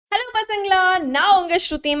நான் உங்க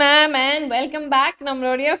Shruthi Maam and welcome back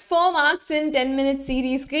நம்மளுடைய 4 marks in 10 minutes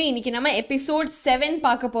சீரீஸ்க்கு இன்னைக்கு நம்ம எபிசோட் 7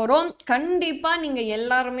 பார்க்க போறோம். கண்டிப்பா நீங்க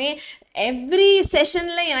எல்லாரும் every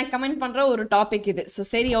செஷன்ல எனக்கு கமெண்ட் பண்ற ஒரு டாபிக் இது. சோ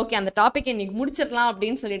சரி ஓகே அந்த டாபிக் இன்னைக்கு முடிச்சிரலாம்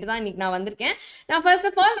அப்படினு சொல்லிட்டு தான் இன்னைக்கு நான் வந்திருக்கேன். நான் first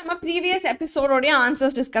of all நம்ம previous episodeோட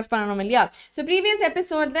ஆன்சர்ஸ் டிஸ்கஸ் பண்ணனும் இல்லையா? So previous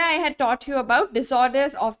episodeல I had taught you about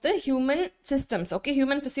disorders of the human systems. Okay,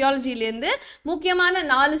 human physiology ல இருந்து முக்கியமான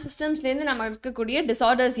 4 systems ல இருந்து நம்ம இருக்கக்கூடிய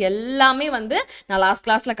disorders எல்லாமே வந்து நான் லாஸ்ட்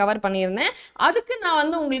கிளாஸ்ல கவர் பண்ணியிருந்தேன். அதுக்கு நான்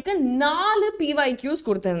வந்து உங்களுக்கு 4 PYQs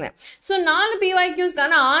கொடுத்திருந்தேன். So 4 PYQs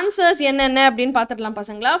கான ஆன்சர்ஸ் என்னென்ன அப்படினு பார்த்துடலாம்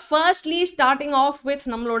பசங்களா. Firstly, starting off with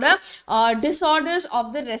நம்மளோட disorders of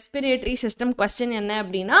the respiratory system question என்ன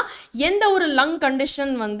அப்படினா எந்த ஒரு lung condition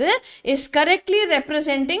வந்து is correctly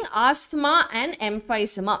representing asthma and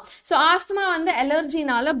emphysema. So asthma வந்து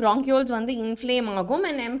allergyனால bronchioles வந்து inflame ஆகும்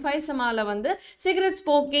and emphysemaல வந்து cigarette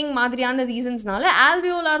smoking மாதிரியான reasonsனால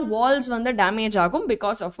alveolar walls வந்து damage ஆகும்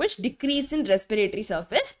because of which decrease in respiratory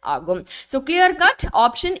surface ஆகும். So clear cut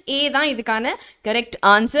option A தான் இதுக்கான correct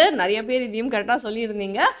answer. நிறைய பேர் இதையும் கரெக்ட்டா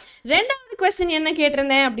சொல்லியிருந்தீங்க. ரெண்டாவது क्वेश्चन என்ன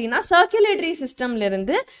கேட்டிருந்தேன் அப்படினா circulatory systemல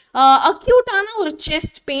இருந்து acute-ஆன ஒரு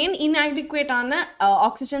chest pain inadequate-ஆன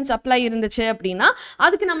oxygen supply இருந்துச்சு அப்படினா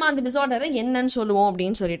அதுக்கு நம்ம அந்த disorder என்னன்னு சொல்லுவோம்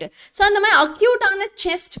அப்படினு சொல்லிட்டு. சோ அந்த மாதிரி acute-ஆன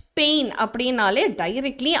chest pain அப்படினாலே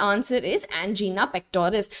directly answer is angina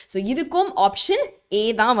pectoris. So இதுக்கும் option A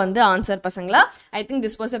தான் வந்து answer பசங்களா. I think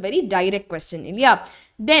this was a very direct question இல்லையா?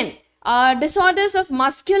 Then disorders of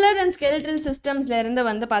muscular and skeletal systems ல இருந்து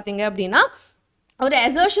வந்து பாத்தீங்க அப்படினா ஒரு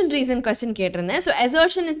assertion reason question கேட்டிருந்தேன். So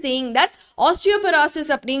assertion is saying that osteoporosis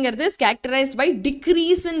அப்படிங்கிறது is characterized by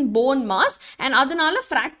decrease in bone mass and அதனால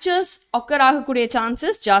fractures occur ஆகக்கூடிய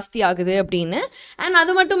chances ஜாஸ்தி ஆகுது அப்படின்னு. And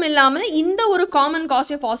அது மட்டும் இல்லாம இந்த ஒரு common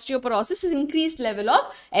cause of osteoporosis is increased level of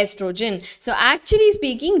estrogen. So actually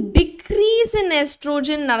speaking decrease in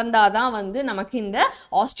estrogen நடந்தாதான் வந்து நமக்கு இந்த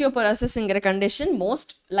osteoporosisங்கிற condition most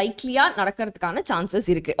likely-ஆ நடக்கிறதுக்கான chances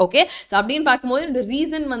இருக்கு. Okay, so அப்படின்னு பார்க்கும்போது இந்த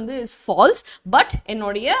reason வந்து is false but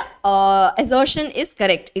என்னுடைய assertion is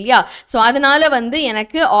correct இல்லையா? So அதனால வந்து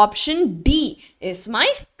எனக்கு option D is my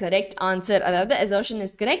correct answer. அதாவது assertion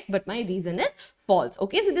is correct but my reason is false.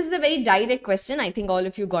 Okay, so this is a very direct question. I think all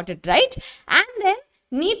of you got it right. And then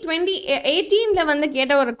NEET 2018 வந்து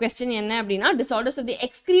கேட்ட ஒரு question என்ன அப்படினா disorders of the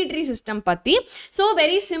excretory system பத்தி. So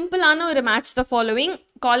very simple ஆன ஒரு match the following.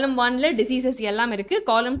 column 1ல diseases எல்லாம் இருக்கு,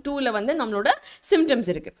 column 2ல வந்து நம்மளோட symptoms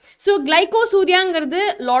இருக்கு. So glycosuria-ங்கிறது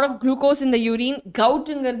lot of glucose in the urine,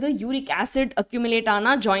 gout-ங்கிறது uric acid accumulate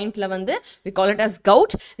ஆனா jointல வந்து we call it as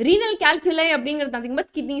gout. renal calculi அப்படிங்கிறது nothing but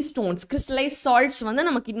kidney stones, crystallized salts வந்து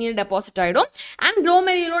நம்ம kidneyல deposit ஆயிடும். and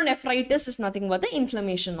glomerulonephritis is nothing but the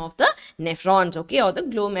inflammation of the nephrons, okay, or the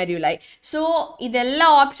glomeruli. So இதெல்லா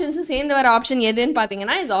options சேர்ந்து வர option எதுன்னு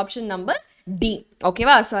பாத்தீங்கன்னா is option number D.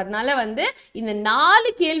 ஓகேவா? ஸோ அதனால வந்து இந்த 4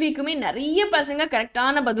 கேள்விக்குமே நிறைய பசங்க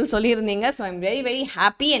கரெக்டான பதில் சொல்லியிருந்தீங்க. So I'm very very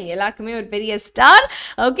happy and எல்லாருக்குமே ஒரு பெரிய ஸ்டார்.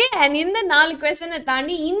 ஓகே, அண்ட் இந்த 4 கொஸ்டினை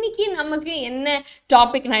தாண்டி இன்னைக்கு நமக்கு என்ன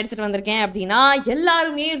டாபிக் நான் எடுத்துகிட்டு வந்திருக்கேன் அப்படின்னா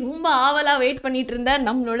எல்லாருமே ரொம்ப ஆவலாக வெயிட் பண்ணிட்டு இருந்த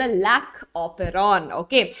நம்மளோட lock operon.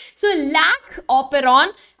 Okay, so lock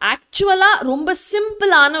operon ஆக்சுவலாக ரொம்ப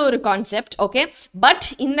சிம்பிளான ஒரு கான்செப்ட். ஓகே, பட்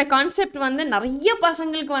இந்த கான்செப்ட் வந்து நிறைய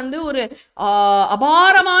பசங்களுக்கு வந்து ஒரு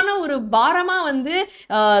அபாரமான ஒரு பாரமாக வந்து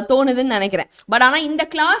தோணுதுன்னு நினைக்கிறேன். பட் ஆனால் இந்த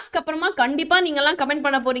கிளாஸ்க்கு அப்புறமா கண்டிப்பாக நீங்கள்லாம் கமெண்ட்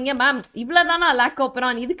பண்ண போறீங்க, மேம் இவ்வளோதானா லாக்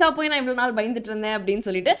ஆப்பெரான், இதுக்காக போய் நான் இவ்வளோ நாள் பயந்துட்டு இருந்தேன் அப்படின்னு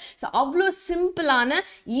சொல்லிட்டு. ஸோ அவ்வளோ சிம்பிளான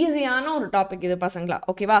ஈஸியான ஒரு டாபிக் இது பசங்களா.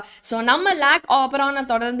 ஓகேவா? ஸோ நம்ம லாக் ஆப்பெரானை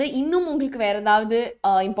தொடர்ந்து இன்னும் உங்களுக்கு வேற ஏதாவது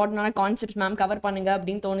இம்பார்ட்டன்டான கான்செப்ட் மேம் கவர் பண்ணுங்க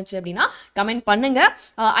அப்படின்னு தோணுச்சு அப்படின்னா கமெண்ட் பண்ணுங்க.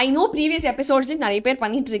 ஐ நோ ப்ரீவியஸ் எபிசோட்ஸ்லையும் நிறைய பேர்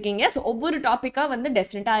பண்ணிட்டு இருக்கீங்க. ஸோ ஒவ்வொரு டாப்பிக்காக வந்து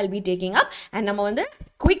டெஃபினட்டாக I will be taking up and நம்ம வந்து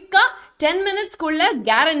குவிக்காக 10 minutes-குள்ள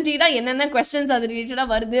guaranteed என்னென்ன questions அது ரிலேட்டடா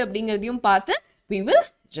வருது அப்படிங்கிறதையும் பார்த்து we will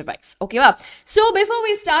revise. ஓகேவா? So before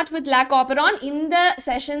we start with lac operon, இந்த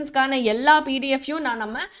செஷன்ஸ்க்கான எல்லா PDF-யும் நான்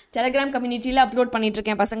நம்ம டெலிகிராம் கம்யூனிட்டியில் அப்லோட் பண்ணிட்டு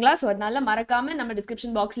இருக்கேன் பசங்களா. ஸோ அதனால மறக்காம நம்ம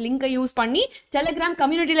டிஸ்கிரிப்ஷன் பாக்ஸ் லிங்கை யூஸ் பண்ணி டெலிகிராம்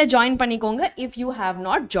கம்யூனிட்டியில் ஜாயின் பண்ணிக்கோங்க if you have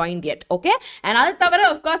not joined yet. Okay, and அது தவிர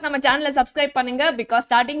ஆஃப்கோர்ஸ் நம்ம சேனலை சப்ஸ்கிரைப் பண்ணுங்க பிகாஸ்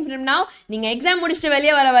ஸ்டார்டிங் ஃப்ரம் நவ் நீங்க எக்ஸாம் முடிச்சுட்டு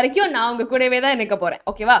வெளியே வர வரைக்கும் நான் உங்க கூடவே தான் இருக்க போறேன்.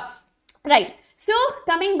 ஓகேவா? Right. So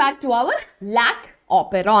coming back to our lac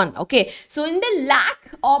operon. Okay, so in the lac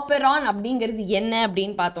operon அப்படிங்கிறது என்ன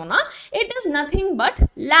அப்படின்னு பார்த்தோம்னா it is nothing but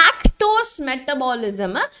lactose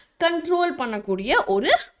metabolism control பண்ணக்கூடிய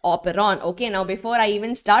ஒரு operon. Okay, now before I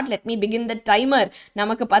even start let me begin the timer.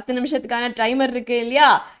 நமக்கு 10 நிமிஷத்துக்கான timer இருக்கு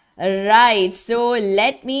இல்லையா? Right, so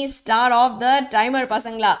let me start off the timer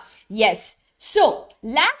பசங்களா. Yes, so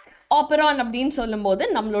lac operon அப்படின்னு சொல்லும்போது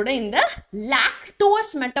நம்மளோட இந்த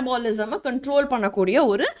லாக்டோஸ் மெட்டபாலிசமை கண்ட்ரோல் பண்ணக்கூடிய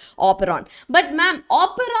ஒரு ஆப்பரான். பட் மேம்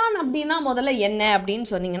ஆப்பரான் அப்படின்னா முதல்ல என்ன அப்படின்னு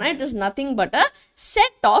சொன்னீங்கன்னா it is nothing but a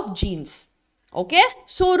set of jeans. Okay,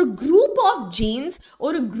 so ஒரு குரூப் ஆஃப் ஜீன்ஸ்,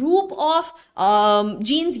 ஒரு குரூப் ஆஃப்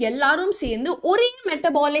ஜீன்ஸ் எல்லாரும் சேர்ந்து ஒரே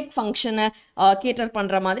மெட்டபாலிக் ஃபங்க்ஷனை கேட்டர்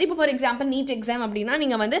பண்ணுற மாதிரி. இப்போ ஃபார் எக்ஸாம்பிள் நீட் எக்ஸாம் அப்படின்னா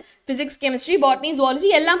நீங்கள் வந்து ஃபிசிக்ஸ், கெமிஸ்ட்ரி, பாட்னி,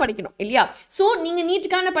 ஜுவாலஜி எல்லாம் படிக்கணும் இல்லையா? ஸோ நீங்கள்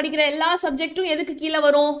நீட்டுக்கான படிக்கிற எல்லா சப்ஜெக்ட்டும் எதுக்கு கீழே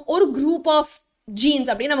வரும்? ஒரு குரூப் ஆஃப் ஜீன்ஸ்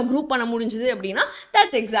அப்படின்னு நம்ம குரூப் பண்ண முடிஞ்சது அப்படின்னா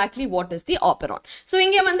that's exactly what is the operon. So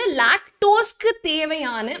இங்கே வந்து லாக்டோஸ்க்கு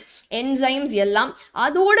தேவையான என்சைம்ஸ் எல்லாம்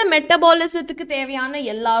அதோட மெட்டபாலிசத்துக்கு தேவையான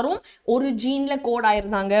எல்லாரும் ஒரு ஜீனில் கோட்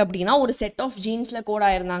ஆயிருந்தாங்க அப்படின்னா, ஒரு செட் ஆஃப் ஜீன்ஸில் கோட்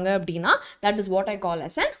ஆயிருந்தாங்க அப்படின்னா that is what I call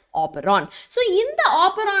as an operon. So இந்த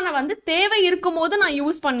ஆப்பரானை வந்து தேவை இருக்கும் போது நான்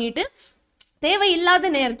யூஸ் பண்ணிட்டு தேவையில்லாத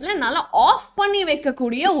நேரத்தில் நல்லா ஆஃப் பண்ணி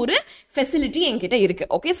வைக்கக்கூடிய ஒரு ஃபெசிலிட்டி என்கிட்ட இருக்குது.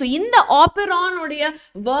 ஓகே, ஸோ இந்த ஆப்பரானுடைய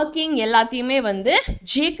ஒர்க்கிங் எல்லாத்தையுமே வந்து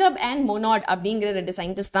ஜேக்கப் அண்ட் மொனாட் அப்படிங்கிற 2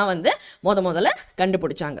 சயின்டிஸ்ட் தான் வந்து முதல்ல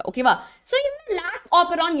கண்டுபிடிச்சாங்க. ஓகேவா? ஸோ இந்த லாக்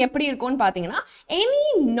ஆப்பரான் எப்படி இருக்கும்னு பார்த்தீங்கன்னா எனி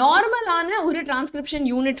நார்மலான ஒரு டிரான்ஸ்கிரிப்ஷன்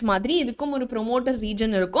யூனிட் மாதிரி இதுக்கும் ஒரு ப்ரொமோட்டர்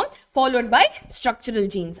ரீஜன் இருக்கும் ஃபாலோட் பை ஸ்ட்ரக்சரல்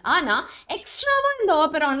ஜீன்ஸ். ஆனால் எக்ஸ்ட்ராவாக இந்த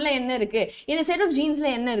ஆப்பரானில் என்ன இருக்குது, இந்த செட் ஆஃப்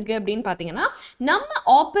ஜீன்ஸில் என்ன இருக்குது அப்படின்னு பார்த்தீங்கன்னா நம்ம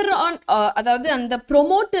ஆப்பரான் அதாவது அந்த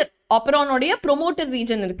ப்ரொமோட்டர் ஆப்பரானோடைய ப்ரொமோட்டர்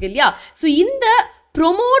ரீஜன் இருக்கு இல்லையா? ஸோ இந்த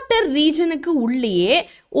ப்ரொமோட்டர் ரீஜனுக்கு உள்ளேயே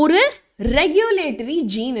ஒரு ரெகுலேட்டரி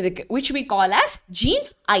ஜீன் இருக்கு which we call as gene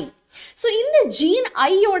I. So இந்த ஜீன்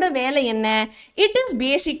ஐயோட வேலை என்ன? It is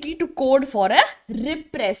basically to quote for a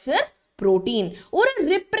ரிப்ரெசர் protein, ஒரு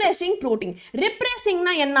repressing protein.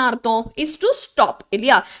 repressingனா என்ன அர்த்தம்? is to stop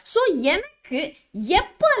இல்லையா? ஸோ எனக்கு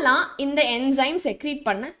எப்பெல்லாம் இந்த என்சைம் செக்ரீட்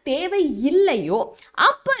பண்ண தேவை இல்லையோ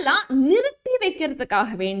அப்பெல்லாம் நிறுத்தி வைக்கிறதுக்காக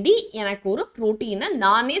வேண்டி எனக்கு ஒரு புரோட்டீனை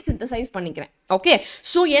நானே சிந்தசைஸ் பண்ணிக்கிறேன். ஓகே,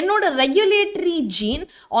 ஸோ என்னோட regulatory gene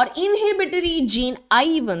R inhibitory gene ஐ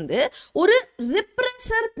வந்து ஒரு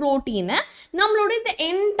ரிப்ரெசர் புரோட்டீனை நம்மளோட இந்த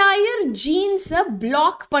என்டையர் ஜீன்ஸை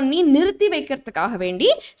பிளாக் பண்ணி நிறுத்தி வைக்கிறதுக்காக வேண்டி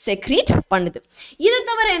செக்ரீட் பண்ணுது. இது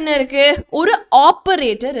தவிர என்ன இருக்கு? ஒரு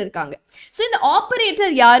ஆப்பரேட்டர் இருக்காங்க. ஸோ இந்த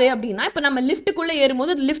ஆப்பரேட்டர் யாரு அப்படின்னா, இப்போ நம்ம லிஃப்ட்டுக்குள்ளே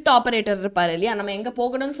ஏறும்போது லிஃப்ட் ஆப்பரேட்டர் இருப்பார் இல்லையா? நம்ம எங்கே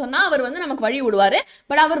போகணும்னு சொன்னால் அவர் வந்து நமக்கு வழி விடுவார்.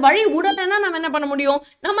 பட் அவர் வழி விடலைன்னா நம்ம என்ன பண்ண முடியும்?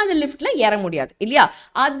 நம்ம அந்த லிஃப்ட்டில் ஏற முடியாது இல்லையா?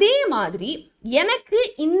 அதே மாதிரி எனக்கு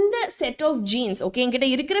இந்த செட் ஆஃப் ஜீன்ஸ், ஓகே, என்கிட்ட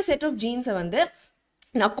இருக்கிற செட் ஆஃப் ஜீன்ஸை வந்து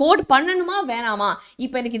நான் கோட் பண்ணணுமா வேணாமா,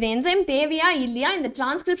 இப்போ எனக்கு இந்த என்சைம் தேவையா இல்லையா, இந்த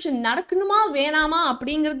டிரான்ஸ்கிரிப்ஷன் நடக்கணுமா வேணாமா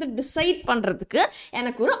அப்படிங்கிறது டிசைட் பண்ணுறதுக்கு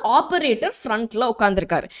எனக்கு ஒரு ஆப்பரேட்டர் ஃப்ரண்ட்டில்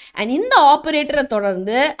உட்காந்துருக்காரு. அண்ட் இந்த ஆப்பரேட்டரை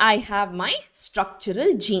தொடர்ந்து I have my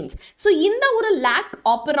structural jeans. So இந்த ஒரு லாக்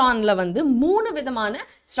ஆப்பரானில் வந்து 3 விதமான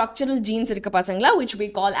ஸ்ட்ரக்சரல் ஜீன்ஸ் இருக்குது பசங்களா, which we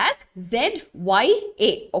call as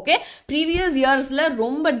ZYA. Okay, previous இயர்ஸில்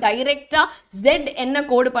ரொம்ப டைரெக்டாக Z என்ன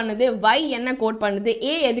கோட் பண்ணுது, Y என்ன கோட் பண்ணுது,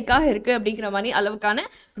 A எதுக்காக இருக்குது அப்படிங்கிற மாதிரி அளவுக்கான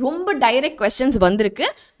ரொம்ப டைரக்ட் क्वेश्चंस வந்திருக்கு.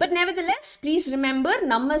 பட் nevertheless ப்ளீஸ் ரிமெம்பர்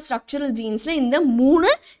நம்ம ஸ்ட்ரக்சரல் ஜீன்ஸ்ல இந்த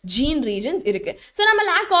 3 ஜீன் ரீஜன்ஸ் இருக்கு. ஸோ நம்ம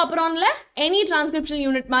லாக் ஆப்பரான்ல எனி டிரான்ஸ்கிரிப்ஷன்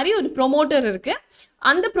யூனிட் மாதிரி ஒரு ப்ரொமோட்டர் இருக்கு.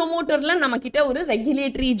 அந்த ப்ரொமோட்டர்ல நம்ம கிட்ட ஒரு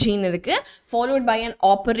ரெகுலேட்டரி ஜீன் இருக்கு followed by an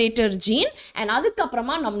operator gene and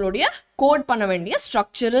அதுக்கப்புறமா நம்மளுடைய கோட் பண்ண வேண்டிய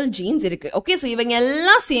ஸ்ட்ரக்சரல் ஜீன்ஸ் இருக்கு. ஓகே, ஸோ இவங்க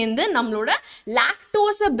எல்லாம் சேர்ந்து நம்மளோட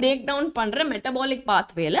லாக்டோஸை பிரேக் டவுன் பண்ற மெட்டபாலிக்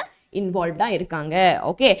பாத்வேல இன்வால்வ்டா இருக்காங்க.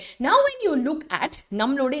 Okay, now when you look at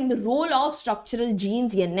நம்மளோட இந்த ரோல் ஆஃப் ஸ்ட்ரக்சரல்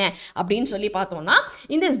ஜீன்ஸ் என்ன அப்படின்னு சொல்லி பார்த்தோம்னா,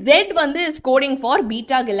 இந்த Z வந்து இஸ் கோடிங் ஃபார்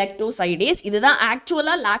பீட்டா கலக்டோசைடேஸ். இதுதான்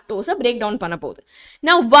ஆக்சுவலா லாக்டோஸை பிரேக் டவுன் பண்ண போகுது.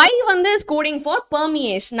 நவ் Y வந்து இஸ் கோடிங் ஃபார்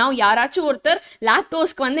பெர்மியேஸ். நவ் யாராச்சும் ஒருத்தர்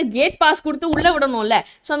லாக்டோஸ்க்கு வந்து கேட் பாஸ் கொடுத்து உள்ள விடணும்ல,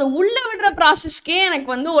 ஸோ அந்த உள்ள விடுற ப்ராசஸ்க்கே எனக்கு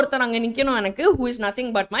வந்து ஒருத்தர் அங்கே நிற்கணும் எனக்கு, who is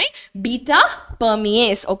nothing but my beta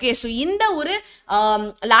பெர்மியேஸ். Okay, so இந்த ஒரு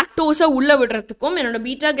லாக்டோஸை உள்ள விடுறதுக்கும் என்னோட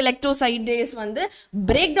பீட்டா கலக்டோசைடேஸ் வந்து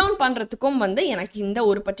பிரேக் டவுன் பண்றதுக்கும் வந்து எனக்கு இந்த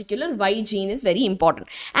ஒரு particular Y gene is very important.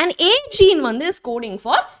 And A gene வந்து is coding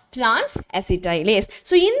for trans acetylase.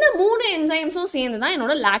 So இந்த 3 என்சைம்ஸும் சேர்ந்து தான்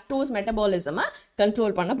என்னோட லாக்டோஸ் மெட்டபாலிசமை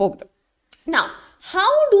கண்ட்ரோல் பண்ண போகுது. Now,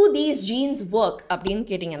 how do these genes work அப்படின்னு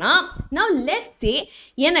கேட்டிங்கன்னா, now let's say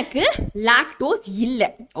எனக்கு லாக்டோஸ்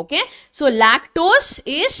இல்லை. Okay, so lactose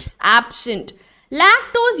is absent.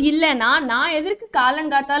 Lactose இல்லைன்னா நான் எதற்கு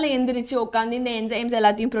காலங்காத்தால எந்திரிச்சு உட்காந்து இந்த என்சைம்ஸ்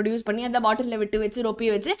எல்லாத்தையும் ப்ரொடியூஸ் பண்ணி அந்த பாட்டிலில் விட்டு வச்சு ரொப்பி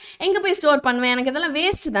வச்சு எங்கே போய் ஸ்டோர் பண்ணுவேன்? எனக்கு இதெல்லாம்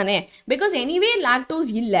வேஸ்ட் தானே. பிகாஸ் எனிவே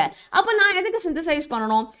லாக்டோஸ் இல்லை, அப்போ நான் எதுக்கு சிந்தசைஸ்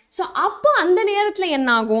பண்ணணும்? ஸோ அப்போ அந்த நேரத்தில்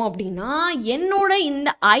என்ன ஆகும் அப்படின்னா, என்னோட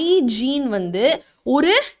இந்த ஐ ஜீன் வந்து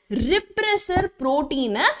ஒரு ரிப்ரெசர்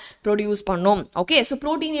புரோட்டீனை ப்ரொடியூஸ் பண்ணும். ஓகே, ஸோ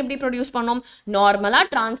புரோட்டீன் எப்படி ப்ரொடியூஸ் பண்ணும்? நார்மலாக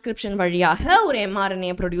டிரான்ஸ்கிரிப்ஷன் வழியாக ஒரு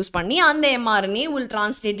எம்ஆர்என்ஏ ப்ரொடியூஸ் பண்ணி அந்த mRNA will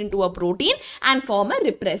translate into a protein and form a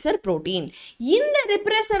repressor protein. இந்த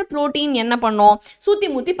ரிப்ரெசர் புரோட்டீன் என்ன பண்ணும்? சுற்றி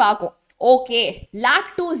முற்றி பார்க்கும். ஓகே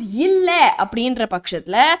லாக்டோஸ் இல்லை அப்படின்ற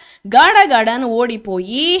பட்சத்தில் கடன்னு ஓடி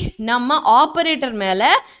போய் நம்ம ஆப்ரேட்டர்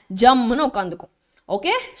மேலே ஜம்முன்னு உட்காந்துக்கும்.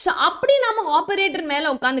 ஓகே, ஸோ அப்படி நம்ம ஆப்ரேட்டர் மேலே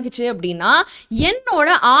உட்காந்துக்குச்சு அப்படின்னா என்னோட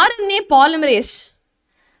ஆர்என்ஏ பாலிமரேஸ்,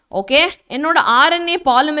 ஓகே, என்னோட ஆர்என்ஏ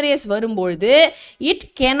பாலிமரேஸ் வரும்பொழுது it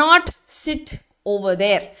cannot sit over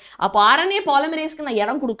there. அப்போ ஆர்என்ஏ பாலிமரேஸ்க்கு நான்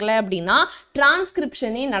இடம் கொடுக்கல அப்படின்னா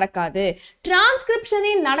டிரான்ஸ்கிரிப்ஷனே நடக்காது.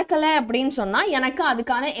 டிரான்ஸ்கிரிப்ஷனே நடக்கலை அப்படின்னு சொன்னால் எனக்கு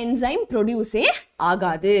அதுக்கான என்சைம் ப்ரொடியூஸே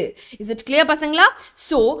ஆகாது. இஸ் இட் கிளியர் பசங்களா?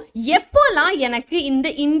 ஸோ எப்போல்லாம் எனக்கு இந்த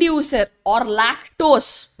இன்டியூசர் ஆர்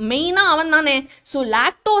லாக்டோஸ், மெயினாக அவன் தானே, ஸோ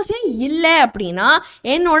லாக்டோஸே இல்லை அப்படின்னா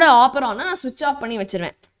என்னோட ஆப்பரானை நான் ஸ்விட்ச் ஆஃப் பண்ணி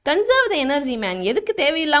வச்சிருவேன். கன்சர்வ் த எனர்ஜி மேன், எதுக்கு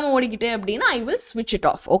தேவையில்லாமல் ஓடிக்கிட்டு அப்படின்னா ஐ வில் ஸ்விட்ச் இட்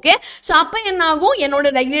ஆஃப். ஓகே, ஸோ அப்போ என்ன ஆகும், என்னோட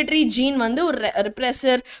ரெகுலேட்டரி ஜீன் வந்து ஒரு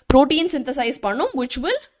ரெப்ரெசர் ப்ரோட்டீன் சிந்தசைஸ் பண்ணும் which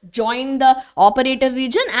will join the operator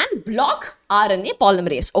region and block RNA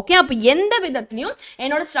polymerase. Okay, அப்போ எந்த விதத்துலையும்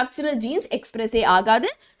என்னோட ஸ்ட்ரக்சரல் ஜீன்ஸ் எக்ஸ்பிரஸே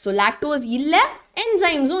ஆகாது. ஸோ லாக்டோஸ் இல்லை,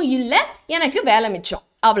 என்சைம்ஸும் இல்லை, எனக்கு வேலை மிச்சம்,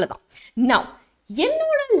 அவ்வளோதான். நவ்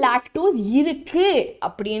என்னோட லாக்டோஸ் இருக்கு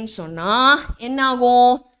அப்படின்னு சொன்னால் என்ன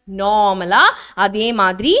ஆகும், நார்மலா அதே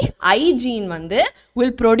மாதிரி ஐ ஜீன் வந்து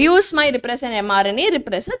will produce my repressor mRNA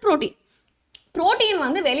repressor protein. Protein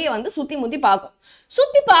வந்து வெளியே வந்து சுற்றி முற்றி பார்க்கும்.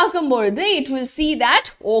 சுற்றி பார்க்கும்பொழுது it will see that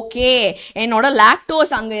okay என்னோட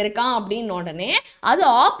லாக்டோஸ் அங்கே இருக்கான் அப்படின்னு உடனே அது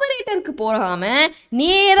ஆப்ரேட்டருக்கு போகாமல்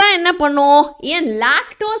நேராக என்ன பண்ணும், ஏன்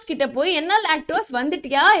லாக்டோஸ் கிட்ட போய் என்ன லாக்டோஸ்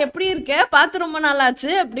வந்துட்டியா, எப்படி இருக்க, பார்த்து ரொம்ப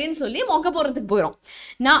நாளாச்சு அப்படின்னு சொல்லி மொக்க போகிறதுக்கு போயிடும்.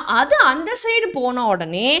 நான் அது அந்த சைடு போன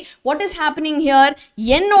உடனே வாட் இஸ் ஹேப்பனிங் ஹியர்,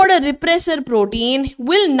 என்னோட ரிப்ரெசர் protein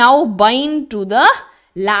will now bind to the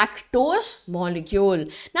lactose molecule.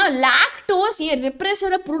 நான் லாக்டோஸ் என்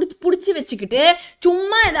ரிப்ரெசரை பிடிச்சி வச்சுக்கிட்டு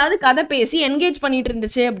சும்மா ஏதாவது கதை பேசி என்கேஜ் பண்ணிட்டு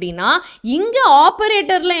இருந்துச்சு அப்படின்னா இங்கே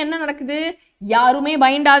ஆப்ரேட்டரில் என்ன நடக்குது, யாருமே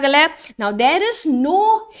பைண்ட் ஆகலை. Now there is no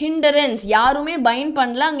hindrance, யாருமே பைண்ட்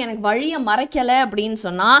பண்ணல, அங்கே எனக்கு வழியை மறைக்கலை அப்படின்னு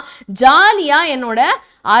சொன்னால் ஜாலியாக என்னோட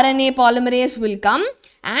RNA polymerase will come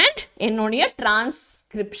and என்னுடைய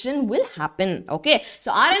transcription will happen. Okay, so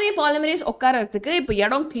RNA polymerase உட்காரத்துக்கு இப்போ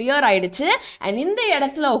இடம் கிளியர் ஆயிடுச்சு. அண்ட் இந்த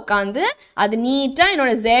இடத்துல உட்காந்து அது நீட்டாக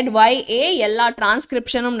என்னோட ZYA எல்லா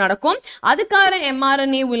டிரான்ஸ்கிரிப்ஷனும் நடக்கும். அதுக்கான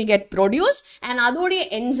mRNA will get produced and அதோடைய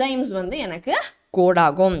என்சைம்ஸ் வந்து எனக்கு கோட்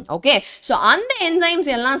ஆகும். ஓகே, ஸோ அந்த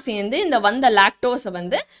என்சைம்ஸ் எல்லாம் சேர்ந்து இந்த வந்த லாக்டோஸை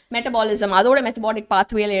வந்து மெட்டபாலிசம் அதோட மெட்டபாலிக்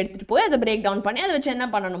பாத்வேல எடுத்துகிட்டு போய் அதை பிரேக் டவுன் பண்ணி அதை வச்சு என்ன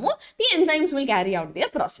பண்ணணுமோ தி enzymes will carry out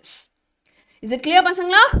their process. Is it clear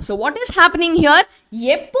பசங்களா? So what is happening here,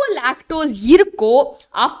 எப்போ லாக்டோஸ் இருக்கோ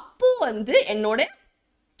அப்போ வந்து என்னோட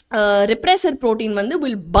repressor protein வந்து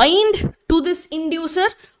will bind to this inducer.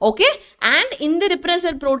 Okay, and இந்த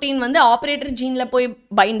repressor protein வந்து ஆப்ரேட்டர் ஜீனில் போய்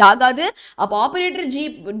பைண்ட் ஆகாது. அப்போ ஆப்ரேட்டர்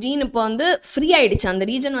ஜீன் இப்போ வந்து ஃப்ரீ ஆயிடுச்சு, அந்த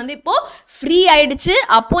ரீஜன் வந்து இப்போ ஃப்ரீ ஆயிடுச்சு.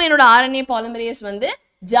 அப்போ என்னோட ஆர்என்ஏ பாலிமரேஸ் வந்து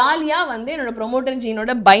ஜாலியாக வந்து என்னோட ப்ரொமோட்டர்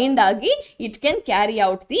ஜீனோட பைண்ட் ஆகி it can carry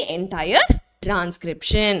out the entire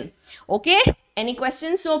transcription. Okay, any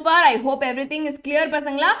questions so far? I hope everything is clear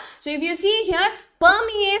பசங்களா. So if you see here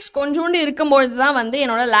permease கொஞ்சோண்டு இருக்கும்பொழுது தான் வந்து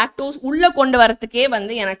என்னோட லாக்டோஸ் உள்ளே கொண்டு வரத்துக்கே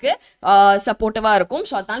வந்து எனக்கு சப்போர்ட்டிவாக இருக்கும்.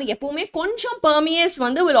 ஸோ அதனால எப்பவுமே கொஞ்சம் permease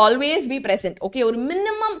வந்து will always be present. Okay, ஒரு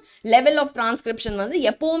மினிமம் லெவல் ஆஃப் டிரான்ஸ்கிரிப்ஷன் வந்து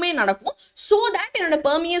எப்பவுமே நடக்கும். ஸோ தட் என்னோட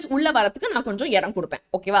permease உள்ளே வரத்துக்கு நான் கொஞ்சம் இடம் கொடுப்பேன்.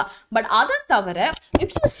 ஓகேவா, பட் அதை தவிர if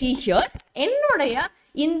you see here என்னுடைய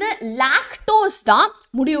இந்த லாக்டோஸ் தான்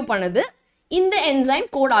முடிவு பண்ணுது இந்த என்சைம்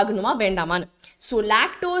கோட் ஆகணுமா வேண்டாமான்னு. ஸோ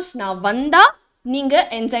லாக்டோஸ் நான் வந்தால் நீங்கள்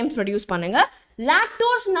என்சைம் ப்ரொடியூஸ் பண்ணுங்கள்,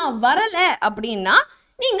 லாக்டோஸ் நான் வரலை அப்படின்னா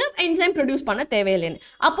நீங்கள் என்சைம் ப்ரொடியூஸ் பண்ண தேவையில்லைன்னு.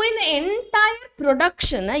 அப்போ இந்த என்டையர்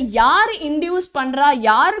ப்ரொடக்ஷனை யார் இன்டியூஸ் பண்ணுறா,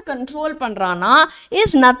 யார் கண்ட்ரோல் பண்ணுறான்னா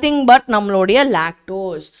இஸ் நத்திங் பட் நம்மளுடைய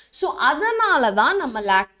லாக்டோஸ். ஸோ அதனால தான் நம்ம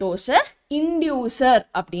லாக்டோஸை இன்டியூசர்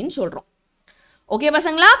அப்படின்னு சொல்கிறோம். ஓகே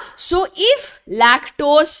பசங்களா, so if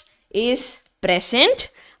lactose is present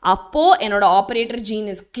அப்போ என்னோட operator gene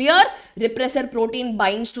is clear, repressor protein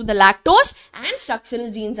binds to the lactose and structural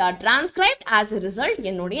genes are transcribed. As a result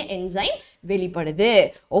என்னுடைய enzyme வெளிப்படுது.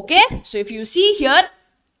 Okay, so if you see here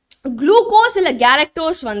glucose இல்லை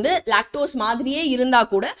galactose வந்து lactose மாதிரியே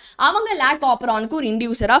இருந்தால் கூட அவங்க லாக் ஆப்பரானுக்கு ஒரு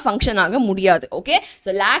இன்டியூசராக ஃபங்க்ஷன் ஆக முடியாது. ஓகே,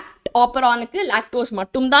 ஸோ லாக்ட் ஆப்பரானுக்கு லாக்டோஸ்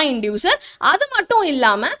மட்டும்தான் இன்டியூசர். அது மட்டும்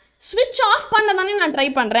இல்லாமல் ஸ்விட்ச் ஆஃப் பண்ண தானே நான் ட்ரை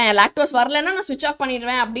பண்ணுறேன், லாக்டோஸ் வரலன்னா நான் ஸ்விட்ச் ஆஃப்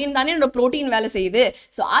பண்ணிடுவேன் அப்படின்னு தானே என்னோட ப்ரோட்டீன் வேலை செய்யுது.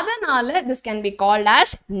 ஸோ அதனால் this can be called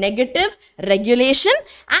as negative regulation.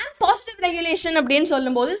 And positive regulation அப்படின்னு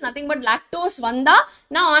சொல்லும்போது இஸ் நத்திங் பட் லாக்டோஸ் வந்தால்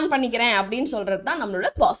நான் ஆன் பண்ணிக்கிறேன் அப்படின்னு சொல்கிறது தான்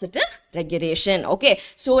நம்மளோட positive regulation. Okay,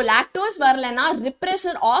 so lactose வரலன்னா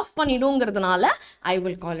ரிப்ரெசர் of பண்ணிடுங்கிறதுனால I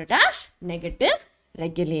will call it as negative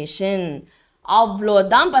regulation.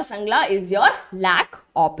 அவ்வளோதான் பசங்களா is your lakh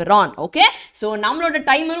ஆப்பரான். Okay, so நம்மளோட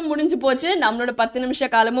டைமரும் முடிஞ்சு போச்சு, நம்மளோட 10 நிமிஷ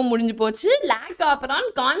காலமும் முடிஞ்சு போச்சு, லேக் ஆப்பரான்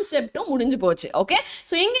கான்செப்டும் முடிஞ்சு போச்சு. ஓகே,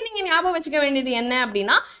 ஸோ இங்கே நீங்கள் ஞாபகம் வச்சுக்க வேண்டியது என்ன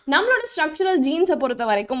அப்படின்னா, நம்மளோட ஸ்ட்ரக்சரல் ஜீன்ஸை பொறுத்த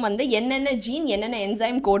வரைக்கும் வந்து என்னென்ன ஜீன் என்னென்ன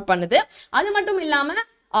என்சைம் கோட் பண்ணுது, அது மட்டும் இல்லாமல்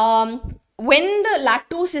when the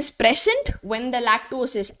lactose is present, when the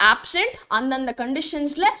lactose is absent, அந்தந்த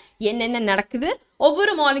கண்டிஷன்ஸில் என்னென்ன நடக்குது,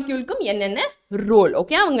 ஒவ்வொரு மாலிக்யூலுக்கும் என்னென்ன ரோல்,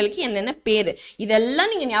 ஓகே, அவங்களுக்கு என்னென்ன பேர், இதெல்லாம்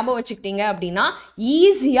நீங்கள் ஞாபகம் வச்சுக்கிட்டீங்க அப்படின்னா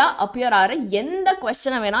ஈஸியாக அப்பியர் ஆகிற எந்த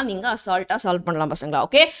கொஸ்டினை வேணால் நீங்கள் அசால்ட்டாக சால்வ் பண்ணலாம் பசங்களா.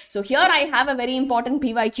 Okay, so here I have a very important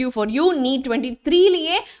PYQ for you. NEET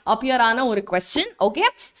 23லேயே appear ஆன ஒரு கொஸ்டின். ஓகே,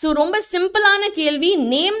 ஸோ ரொம்ப சிம்பிளான கேள்வி.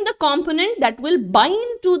 Name the component that will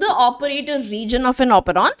find to the operator region of an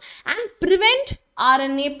operon and prevent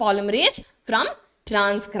RNA polymerase from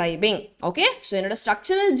transcribing. Okay, so என்னோட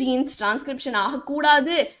structural jeans transcription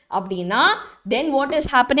ஆகக்கூடாது அப்படின்னா then what is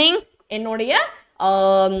happening, என்னுடைய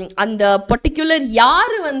அந்த particular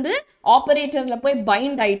யார் வந்து ஆப்பரேட்டரில் போய்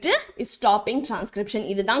பைண்ட் ஆகிட்டு இஸ் ஸ்டாப்பிங் டிரான்ஸ்கிரிப்ஷன்,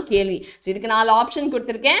 இதுதான் கேள்வி. ஸோ இதுக்கு 4 ஆப்ஷன்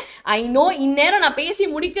கொடுத்துருக்கேன். ஐ நோ இந்நேரம் நான் பேசி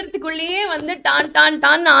முடிக்கிறதுக்குள்ளேயே வந்து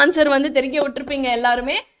டான் ஆன்சர் வந்து தெரிக்க விட்டுருப்பீங்க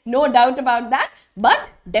எல்லாருமே, no doubt about that. But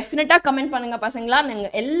டெஃபினட்டாக கமெண்ட் பண்ணுங்க பசங்களா,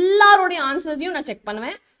 நாங்கள் எல்லாரோடைய ஆன்சர்ஸையும் நான் செக்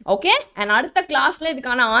பண்ணுவேன். ஓகே, அண்ட் அடுத்த கிளாஸில்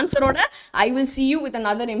இதுக்கான ஆன்சரோட I will see you with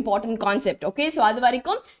another important concept. Okay, so அது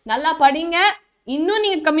வரைக்கும் நல்லா படிங்க. இன்னும்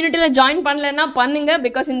நீங்கள் கம்யூனிட்டியில் ஜாயின் பண்ணலைன்னா பண்ணுங்க,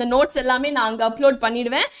 பிகாஸ் இந்த நோட்ஸ் எல்லாமே நான் அங்கே அப்லோட்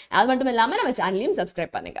பண்ணிடுவேன். அது மட்டும் இல்லாமல் நம்ம சேனலையும்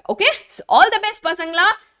சப்ஸ்கிரைப் பண்ணுங்க. Okay, so all the best பசங்களா.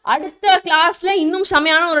 அடுத்த கிளாஸில் இன்னும்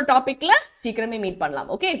செமையான ஒரு டாப்பிக்கில் சீக்கிரமே மீட்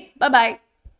பண்ணலாம். Okay, bye bye.